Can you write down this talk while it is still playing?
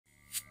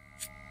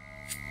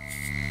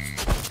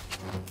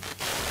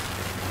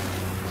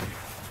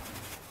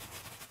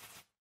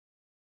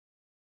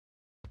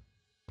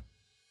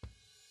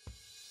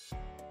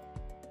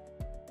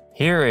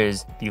Here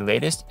is the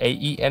latest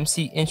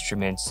AEMC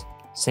Instruments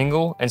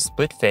single and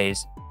split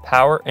phase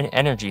power and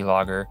energy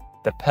logger,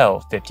 the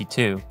PEL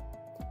 52.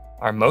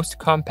 Our most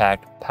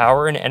compact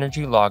power and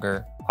energy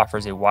logger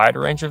offers a wide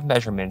range of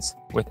measurements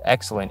with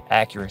excellent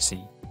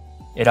accuracy.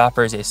 It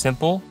offers a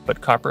simple but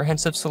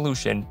comprehensive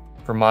solution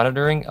for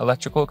monitoring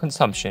electrical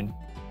consumption,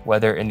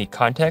 whether in the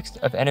context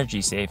of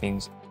energy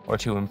savings or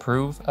to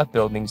improve a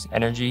building's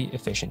energy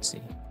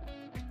efficiency.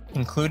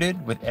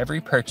 Included with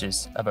every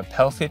purchase of a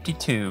PEL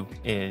 52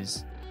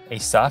 is a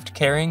soft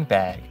carrying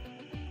bag,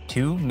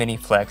 2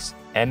 MiniFlex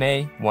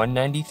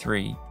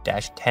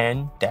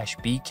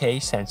MA193-10-BK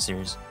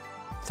sensors,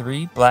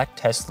 3 black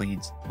test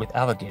leads with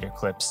alligator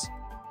clips,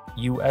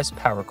 US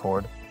power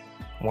cord,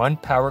 1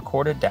 power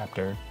cord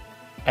adapter,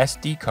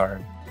 SD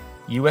card,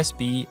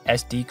 USB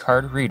SD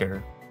card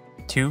reader,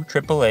 2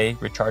 AAA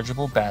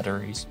rechargeable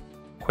batteries,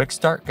 quick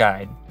start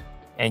guide,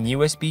 and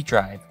USB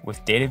drive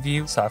with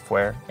DataView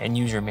software and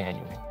user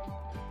manual.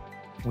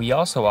 We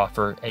also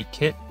offer a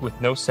kit with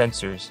no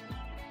sensors.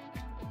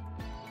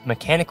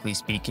 Mechanically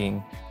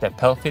speaking, the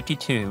PEL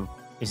 52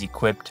 is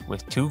equipped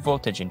with 2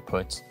 voltage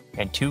inputs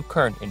and 2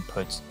 current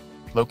inputs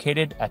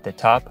located at the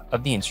top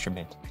of the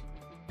instrument.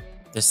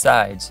 The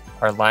sides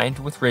are lined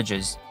with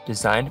ridges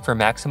designed for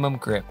maximum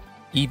grip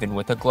even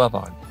with a glove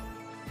on.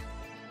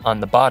 On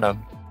the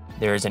bottom,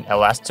 there is an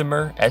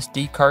elastomer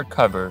SD card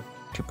cover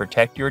to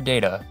protect your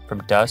data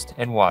from dust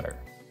and water.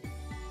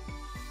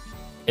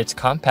 Its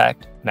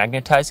compact,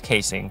 magnetized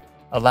casing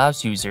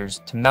allows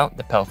users to mount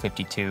the PEL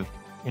 52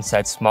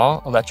 inside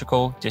small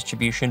electrical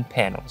distribution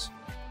panels.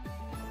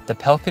 The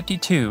PEL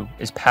 52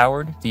 is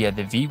powered via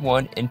the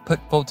V1 input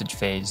voltage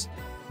phase,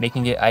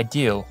 making it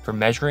ideal for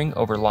measuring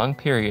over long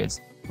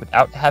periods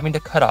without having to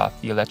cut off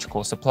the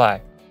electrical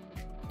supply.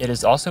 It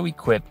is also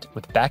equipped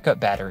with backup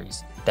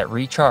batteries that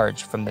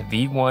recharge from the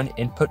V1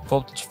 input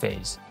voltage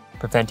phase,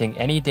 preventing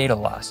any data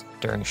loss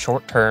during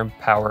short-term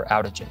power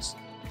outages.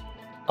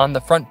 On the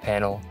front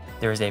panel,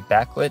 there is a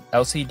backlit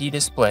LCD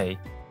display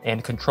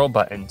and control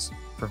buttons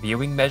for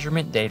viewing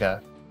measurement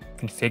data,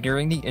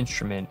 configuring the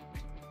instrument,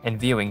 and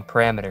viewing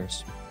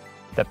parameters.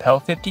 The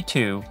PEL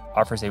 52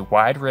 offers a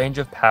wide range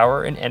of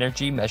power and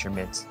energy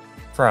measurements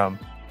from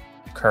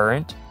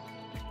current,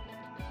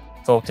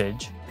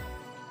 voltage,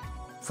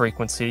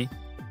 frequency,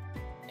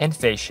 and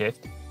phase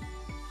shift,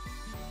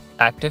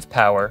 active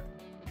power,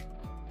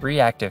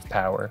 reactive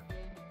power,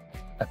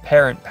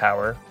 apparent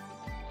power,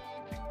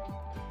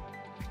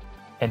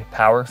 and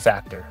power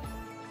factor.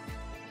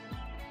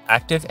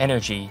 Active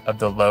energy of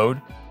the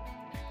load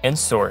and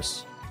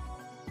source,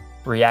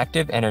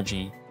 reactive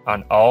energy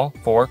on all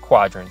 4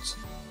 quadrants,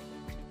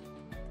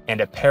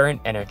 and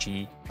apparent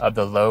energy of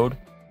the load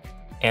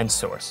and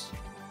source.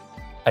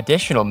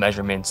 Additional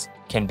measurements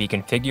can be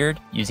configured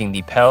using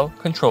the PEL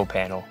control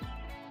panel.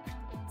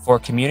 For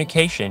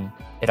communication,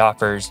 it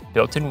offers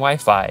built-in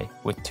Wi-Fi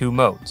with 2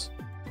 modes.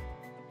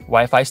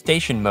 Wi-Fi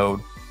station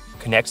mode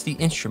connects the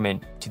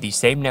instrument to the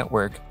same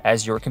network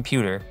as your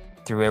computer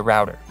through a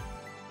router.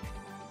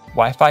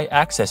 Wi-Fi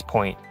access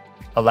point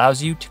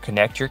allows you to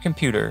connect your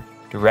computer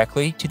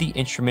directly to the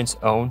instrument's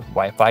own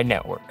Wi-Fi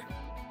network.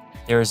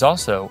 There is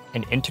also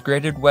an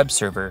integrated web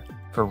server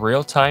for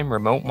real-time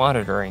remote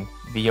monitoring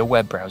via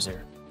web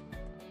browser.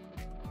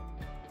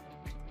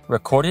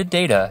 Recorded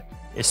data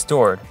is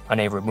stored on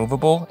a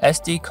removable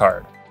SD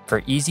card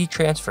for easy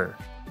transfer,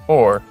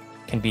 or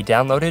can be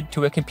downloaded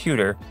to a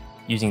computer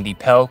using the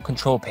PEL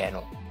control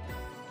panel.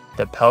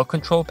 The PEL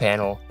control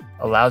panel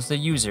allows the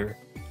user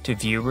to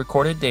view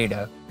recorded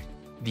data,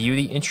 view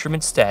the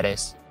instrument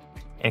status,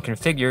 and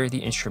configure the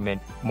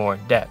instrument more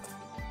in depth.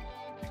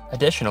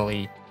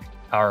 Additionally,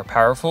 our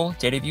powerful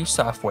DataView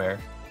software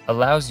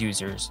allows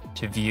users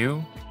to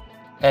view,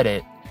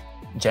 edit,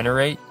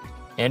 generate,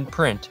 and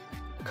print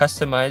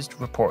customized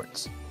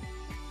reports.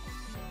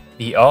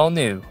 The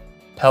all-new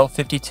PEL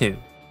 52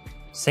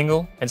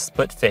 single and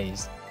split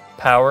phase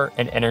power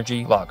and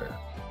energy logger,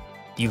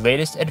 the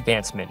latest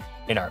advancement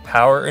in our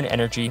power and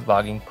energy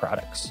logging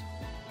products.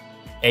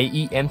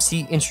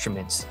 AEMC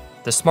Instruments,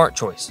 the smart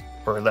choice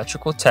for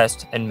electrical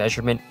test and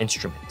measurement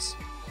instruments.